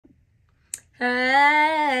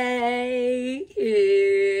Hey,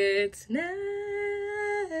 it's night,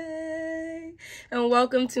 and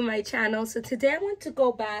welcome to my channel. So today I want to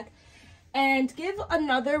go back and give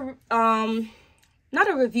another not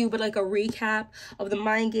a review, but like a recap of the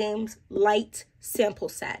Mind Games light sample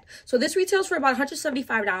set. So this retails for about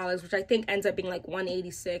 $175, which I think ends up being like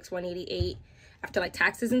 $186, $188 after like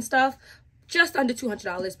taxes and stuff. Just under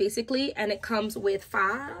 $200 basically, and it comes with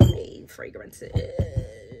 5 fragrances.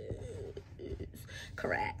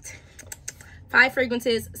 Correct. 5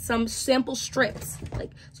 fragrances, some sample strips, like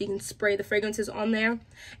so you can spray the fragrances on there.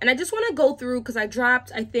 And I just want to go through, because I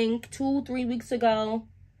dropped, I think 2-3 weeks ago,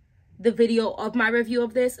 the video of my review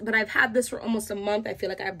of this, but I've had this for almost a month. I feel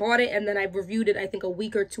like I bought it and then I reviewed it, I think a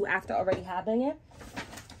week or two after already having it.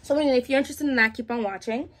 So anyway, if you're interested in that, keep on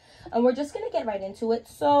watching, and we're just gonna get right into it.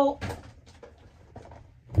 So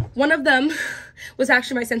one of them was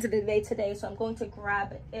actually my scent of the day today, so I'm going to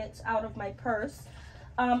grab it out of my purse.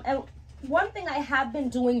 And one thing I have been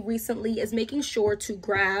doing recently is making sure to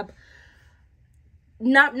grab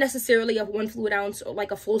not necessarily a 1 fluid ounce or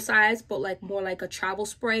like a full size, but like more like a travel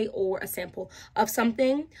spray or a sample of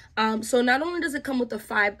something. So not only does it come with the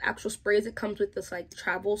 5 actual sprays, it comes with this like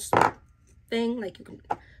travel thing, like you can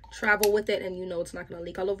travel with it and you know it's not going to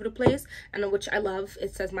leak all over the place, and which I love.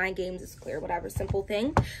 It says Mind Games, it's clear, whatever, simple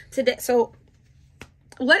thing today. So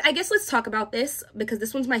I guess let's talk about this, because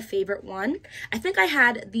this one's my favorite one. I think I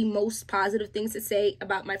had the most positive things to say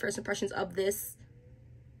about my first impressions of this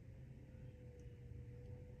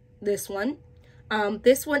one.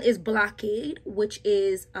 This one is Blockade, which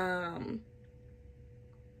is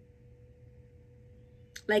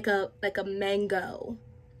like a mango,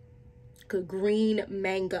 a green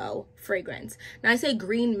mango fragrance. Now I say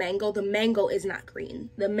green mango, the mango is not green.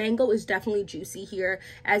 The mango is definitely juicy here.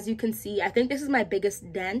 As you can see, I think this is my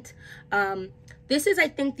biggest dent. This is, I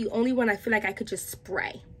think, the only one I feel like I could just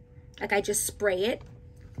spray. Like I just spray it,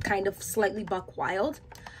 kind of slightly buck wild.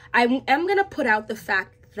 I am gonna put out the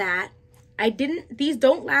fact that these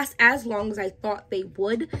don't last as long as I thought they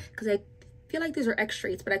would, because I feel like these are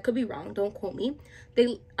extracts, but I could be wrong, don't quote me.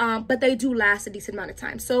 But they do last a decent amount of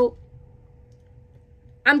time. So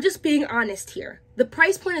I'm just being honest here. The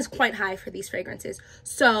price point is quite high for these fragrances.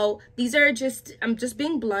 So these are just, I'm just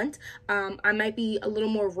being blunt. I might be a little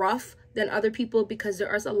more rough than other people because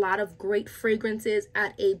there is a lot of great fragrances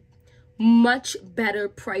at a much better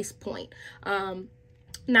price point.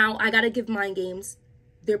 Now, I gotta give Mind Games,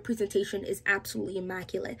 their presentation is absolutely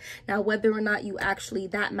immaculate. Now, whether or not you actually,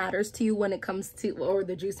 that matters to you when it comes to, or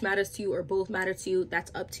the juice matters to you, or both matter to you,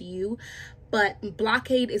 that's up to you. But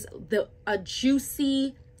Blockade is a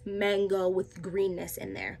juicy mango with greenness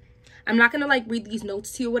in there. I'm not gonna like read these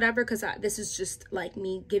notes to you or whatever, because this is just like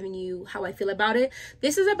me giving you how I feel about it.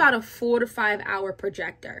 This is about a 4 to 5 hour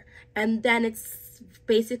projector, and then it's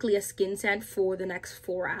basically a skin scent for the next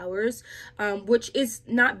 4 hours, which is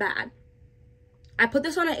not bad. I put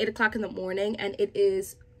this on at 8 o'clock in the morning and it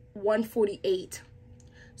is 1:48.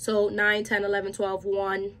 So 9, 10, 11, 12,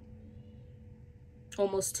 1,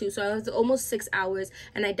 almost 2. So it's almost 6 hours,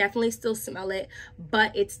 and I definitely still smell it,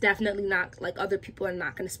 but it's definitely not like other people are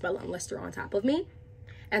not going to smell it unless they're on top of me.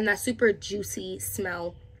 And that super juicy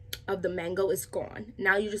smell of the mango is gone.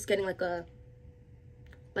 Now you're just getting like a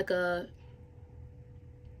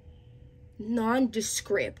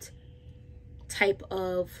nondescript type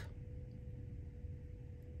of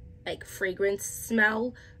like fragrance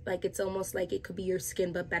smell. Like it's almost like it could be your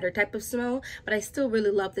skin but better type of smell. But I still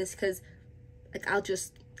really love this because like I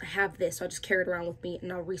have this, so I'll just carry it around with me,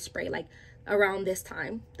 and I'll respray like around this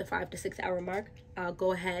time, the 5 to 6 hour mark. I'll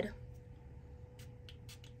go ahead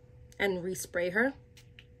and respray her.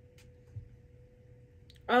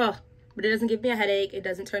 Oh, but it doesn't give me a headache, it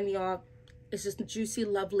doesn't turn me off. It's just juicy,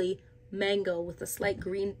 lovely mango with a slight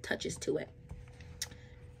green touches to it.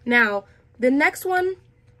 Now the next one,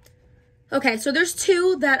 okay, so there's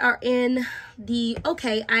 2 that are in the,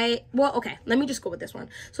 okay, let me just go with this one.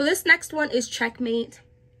 So this next one is Checkmate.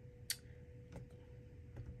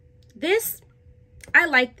 This, I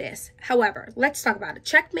like this. However, let's talk about it.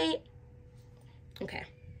 Checkmate, okay,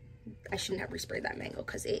 I shouldn't have resprayed that mango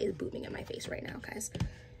because it is booming in my face right now, guys.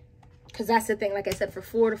 Because that's the thing, like I said, for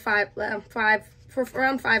 4 to 5, for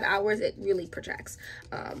around 5 hours, it really projects,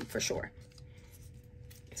 for sure.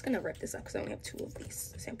 It's gonna rip this up because I only have 2 of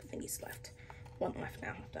these sample thingies left. 1 left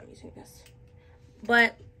now after I'm using this.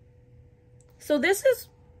 But so this is,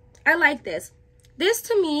 I like this. This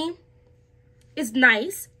to me is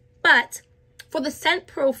nice, but for the scent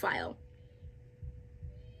profile,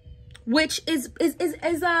 which is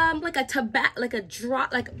like a tobacco, like a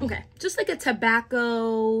drop, like, okay, just like a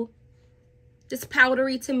tobacco this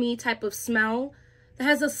powdery to me type of smell that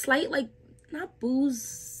has a slight, like, not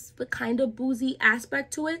booze, but kind of boozy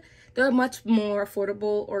aspect to it. There are much more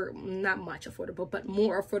affordable, or not much affordable, but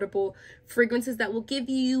more affordable fragrances that will give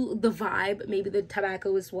you the vibe. Maybe the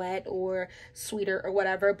tobacco is wet or sweeter or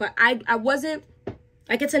whatever. But I wasn't,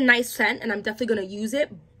 like, it's a nice scent and I'm definitely going to use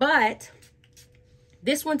it. But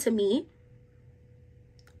this one to me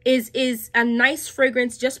is a nice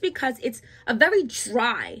fragrance just because it's a very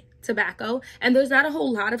dry tobacco. And there's not a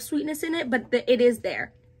whole lot of sweetness in it, but it is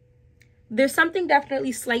there. There's something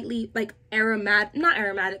definitely slightly like aromatic, not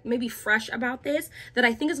aromatic, maybe fresh about this that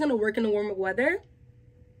I think is going to work in the warmer weather.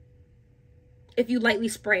 If you lightly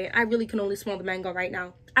spray it, I really can only smell the mango right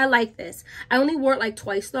now. I like this. I only wore it like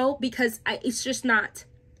twice though, because it's just not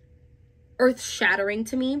earth shattering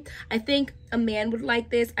to me. I think a man would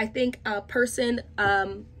like this. I think a person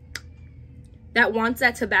that wants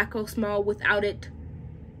that tobacco smell without it,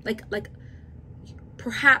 like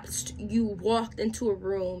perhaps you walked into a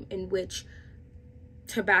room in which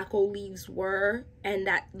tobacco leaves were, and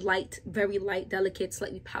that light, very light, delicate,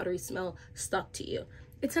 slightly powdery smell stuck to you.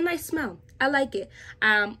 It's a nice smell. I like it.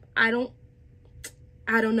 I don't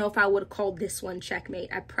know if I would have called this one checkmate.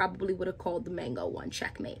 I probably would have called the mango one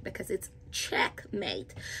checkmate because it's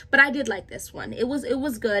checkmate. But I did like this one. It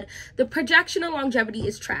was good. The projection and longevity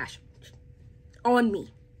is trash on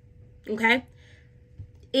me. Okay?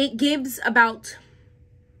 It gives about,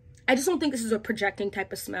 I just don't think this is a projecting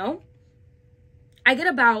type of smell. I get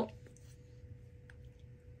about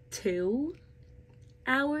 2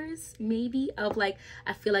 hours maybe of like,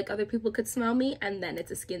 I feel like other people could smell me, and then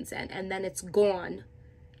it's a skin scent, and then it's gone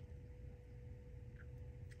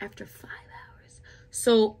after 5 hours.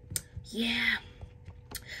 So yeah.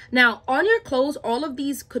 Now on your clothes, all of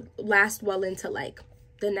these could last well into like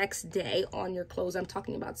the next day on your clothes. I'm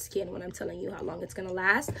talking about skin when I'm telling you how long it's gonna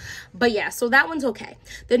last. But yeah, so that one's okay.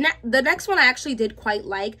 The next one I actually did quite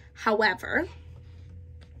like. However,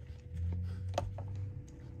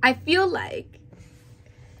 I feel like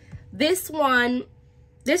this one,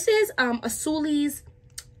 this is a Sully's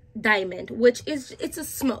Diamond, which is, it's a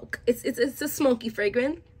smoke. It's a smoky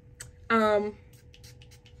fragrance. I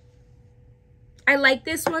like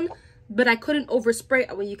this one, but I couldn't overspray.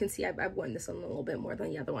 Well, you can see I've worn this one a little bit more than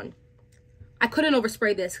the other one. I couldn't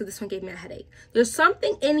overspray this because this one gave me a headache. There's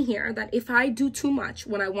something in here that if I do too much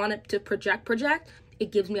when I want it to project,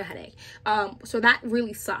 it gives me a headache. So that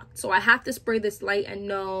really sucked. So I have to spray this light, and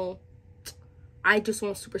no, I just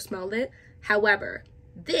won't super smell it. However,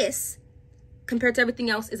 this, compared to everything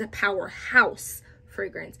else, is a powerhouse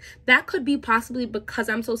fragrance. That could be possibly because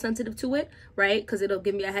I'm so sensitive to it, right? Because it'll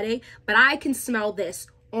give me a headache. But I can smell this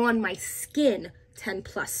on my skin 10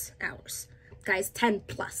 plus hours. Guys, 10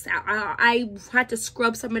 plus. I had to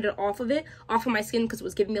scrub some of it off of my skin because it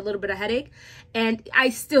was giving me a little bit of headache. And I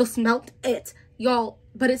still smelt it, y'all.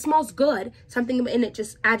 But it smells good. Something in it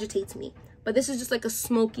just agitates me. But this is just like a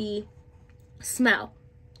smoky smell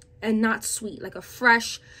and not sweet, like a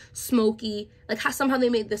fresh, smoky, like how somehow they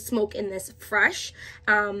made the smoke in this fresh.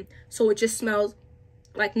 So it just smells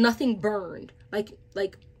like nothing burned. Like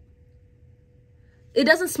it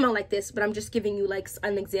doesn't smell like this, but I'm just giving you like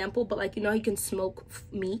an example. But like, you know, you can smoke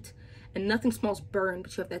meat and nothing smells burned,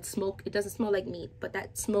 but you have that smoke. It doesn't smell like meat, but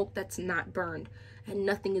that smoke that's not burned and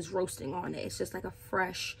nothing is roasting on it. It's just like a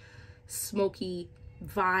fresh, smoky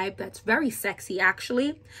vibe that's very sexy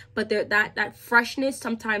actually. But that freshness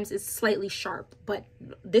sometimes is slightly sharp. But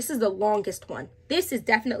this is the longest one. This is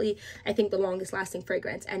definitely, I think, the longest lasting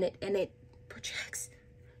fragrance, and it projects.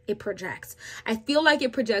 It projects. I feel like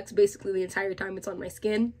it projects basically the entire time it's on my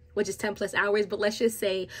skin, which is 10 plus hours, but let's just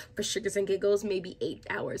say for sugars and giggles, maybe 8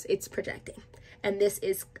 hours it's projecting. And this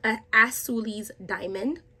is Sully's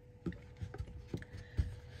Diamond.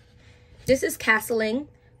 This is Castling.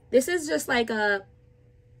 This is just like a,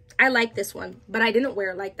 I like this one, but I didn't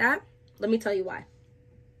wear it like that. Let me tell you why.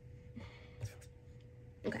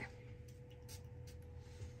 Okay.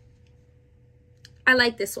 I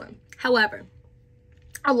like this one. However,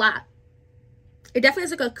 a lot. It definitely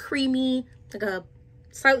has like a creamy, like a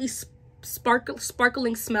slightly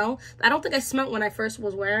sparkling smell. I don't think I smelled when I first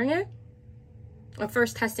was wearing it. Or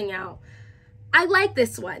first testing out. I like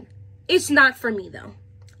this one. It's not for me though.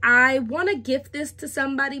 I want to gift this to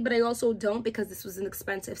somebody, but I also don't because this was an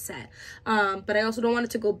expensive set. But I also don't want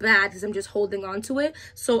it to go bad because I'm just holding on to it.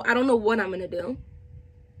 So I don't know what I'm going to do.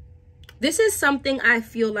 This is something I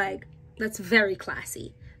feel like that's very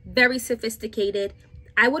classy, very sophisticated.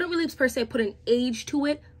 I wouldn't really per se put an age to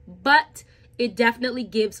it, but it definitely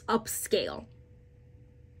gives upscale.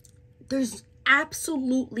 There's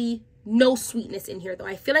absolutely No sweetness in here though.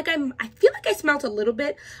 I feel like I smelled a little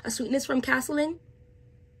bit of sweetness from Castling,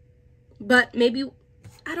 but maybe,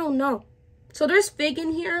 I don't know. So there's fig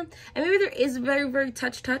in here, and maybe there is very, very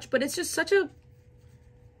touch, but it's just such a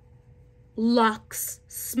luxe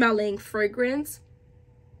smelling fragrance.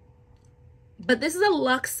 But this is a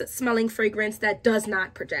luxe smelling fragrance that does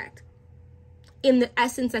not project in the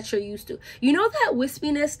essence that you're used to. You know that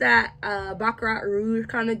wispiness that Baccarat Rouge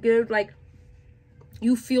kind of gives? Like,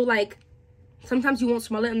 you feel like sometimes you won't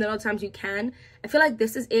smell it and then other times you can. I feel like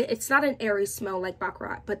this is it. It's not an airy smell like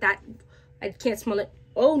Baccarat, but that, I can't smell it.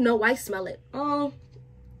 Oh no, I smell it. Oh,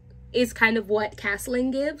 is kind of what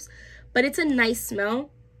Castling gives, but it's a nice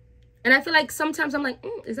smell. And I feel like sometimes I'm like,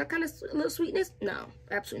 is that kind of a little sweetness? No,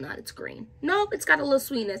 absolutely not. It's green. No, it's got a little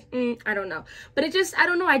sweetness. I don't know. But it just, I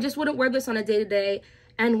don't know. I just wouldn't wear this on a day-to-day.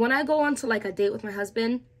 And when I go on to like a date with my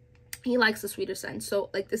husband, he likes the sweeter scent. So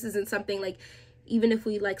like, this isn't something like, even if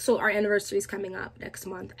we like, so our anniversary is coming up next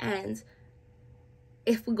month. And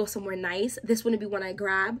if we go somewhere nice, this wouldn't be one I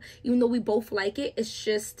grab. Even though we both like it, it's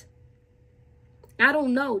just, I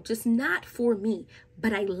don't know, just not for me,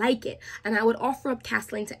 but I like it. And I would offer up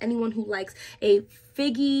Castling to anyone who likes a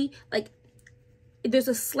figgy, like, there's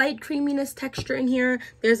a slight creaminess texture in here.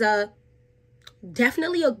 There's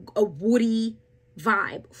definitely a woody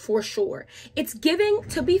vibe for sure. It's giving,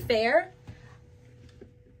 to be fair,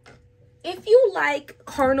 if you like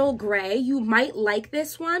Carnal Gray, you might like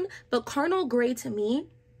this one, but Carnal Gray to me,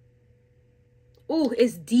 ooh,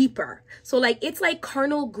 is deeper. So like, it's like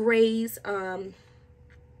Carnal Gray's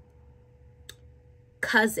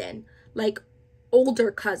cousin, like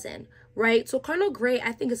older cousin, right? So Carnal Gray,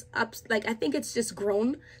 I think is up, like, I think it's just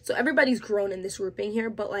grown. So everybody's grown in this grouping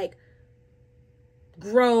here, but like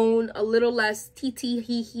grown, a little less TT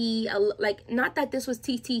hee hee, like, not that this was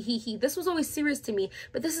TT hee hee. This was always serious to me,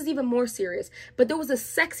 but this is even more serious. But there was a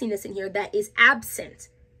sexiness in here that is absent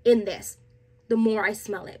in this the more I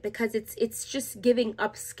smell it, because it's just giving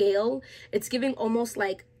upscale. It's giving almost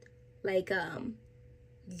like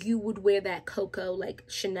you would wear that Coco, like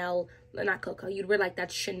Chanel, not Coco, you'd wear like that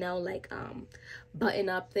Chanel like button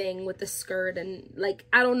up thing with the skirt, and like,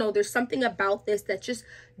 I don't know, there's something about this that just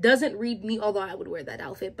doesn't read me, although I would wear that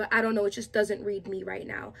outfit, but I don't know, it just doesn't read me right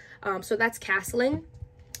now. So that's Castling,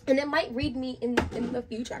 and it might read me in the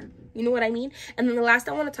future, you know what I mean? And then the last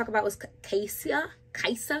I want to talk about was Nickeisha.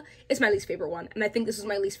 It's my least favorite one, and I think this is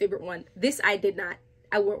my least favorite one. This I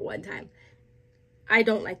wore it one time. I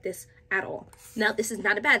don't like this at all. Now, this is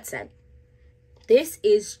not a bad scent. This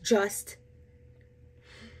is just,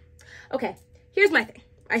 okay, here's my thing.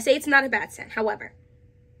 I say it's not a bad scent, however,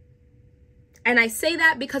 and I say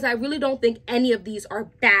that because I really don't think any of these are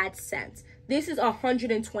bad scents. This is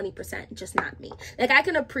 120% just not me. Like, I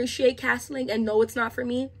can appreciate Castling and know it's not for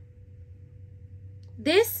me.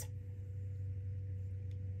 This,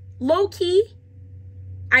 low-key,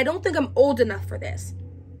 I don't think I'm old enough for this.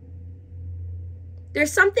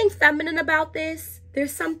 There's something feminine about this.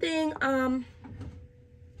 There's something, I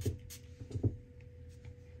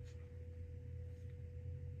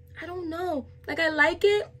don't know. Like, I like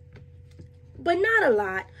it, but not a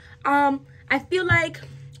lot. I feel like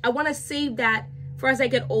I want to save that for as I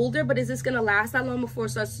get older, but is this going to last that long before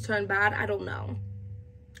it starts to turn bad? I don't know.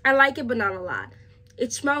 I like it, but not a lot.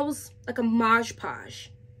 It smells like a Mod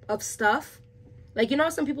Podge of stuff. Like, you know,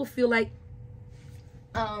 some people feel like,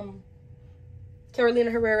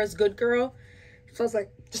 Carolina Herrera's Good Girl. It smells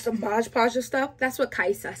like just a Mod Podge of stuff. That's what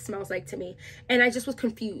Nickeisha smells like to me. And I just was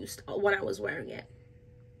confused when I was wearing it.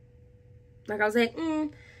 Like, I was like,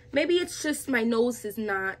 maybe it's just my nose is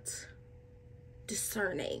not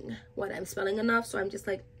discerning what I'm smelling enough. So I'm just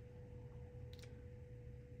like,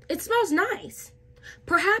 it smells nice.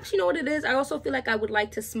 Perhaps, you know what it is? I also feel like I would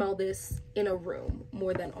like to smell this in a room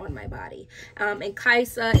more than on my body. And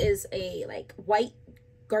Nickeisha is a, like, white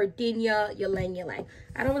gardenia ylang ylang.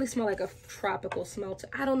 I don't really smell like a tropical smell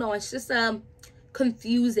I don't know, it's just a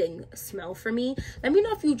confusing smell for me. Let me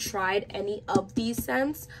know if you tried any of these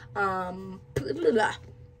scents. I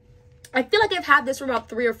feel like I've had this for about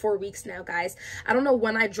 3 or 4 weeks now, guys. I don't know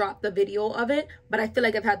when I dropped the video of it, but I feel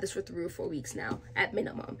like I've had this for 3 or 4 weeks now at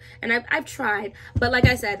minimum. And I've tried, but like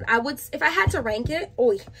I said, I would, if I had to rank it,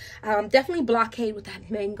 definitely Blockade with that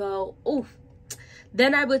mango. Oh,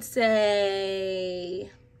 then I would say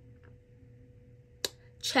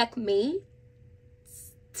Checkmate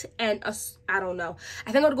and I don't know.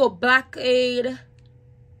 I think I would go Blockade,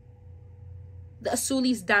 the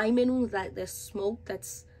Asuli's Diamond with like the smoke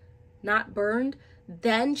that's not burned,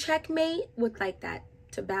 then Checkmate with like that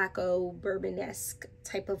tobacco bourbon-esque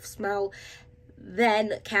type of smell,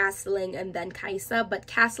 then Castling, and then Nickeisha. But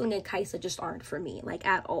Castling and Nickeisha just aren't for me, like,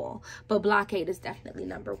 at all. But Blockade is definitely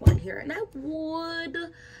number one here. And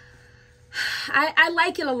I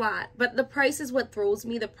like it a lot, but the price is what throws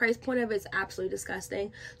me. The price point of it is absolutely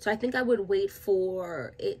disgusting. So I think I would wait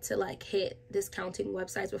for it to like hit discounting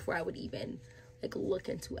websites before I would even like look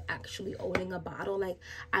into actually owning a bottle. Like,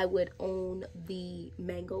 I would own the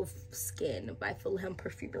Mango Skin by Philhem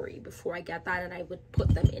Perfumery before I get that, and I would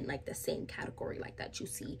put them in like the same category, like that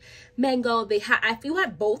juicy mango. If you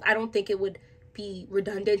had both, I don't think it would be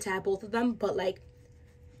redundant to have both of them, but like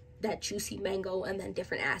that juicy mango and then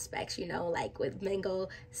different aspects, you know, like with Mango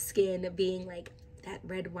Skin being like that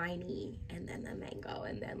red winey, and then the mango,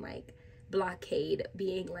 and then like Blockade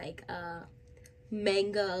being like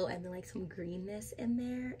mango and then like some greenness in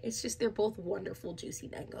there. It's just, they're both wonderful juicy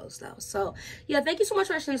mangoes though. So yeah, thank you so much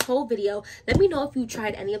for watching this whole video. Let me know if you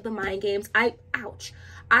tried any of the mind games. I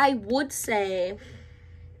would say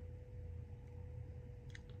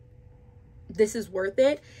this is worth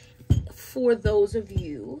it for those of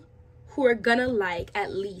you who are gonna like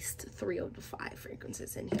at least 3 of the 5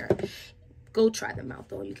 fragrances in here. Go try them out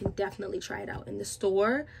though. You can definitely try it out in the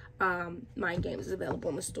store. Mind Games is available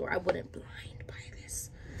in the store. I wouldn't blind buy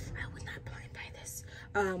this. I would not blind buy this.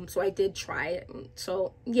 So I did try it.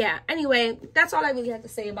 So yeah, anyway, that's all I really have to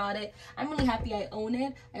say about it. I'm really happy I own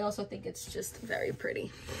it. I also think it's just very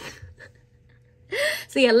pretty.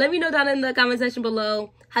 So yeah, let me know down in the comment section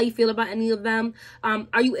below how you feel about any of them.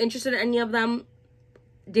 Are you interested in any of them?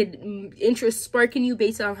 Did interest spark in you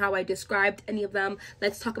based on how I described any of them?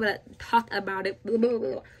 Let's talk about it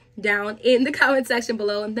down in the comment section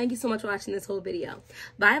below. And thank you so much for watching this whole video.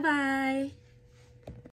 Bye bye.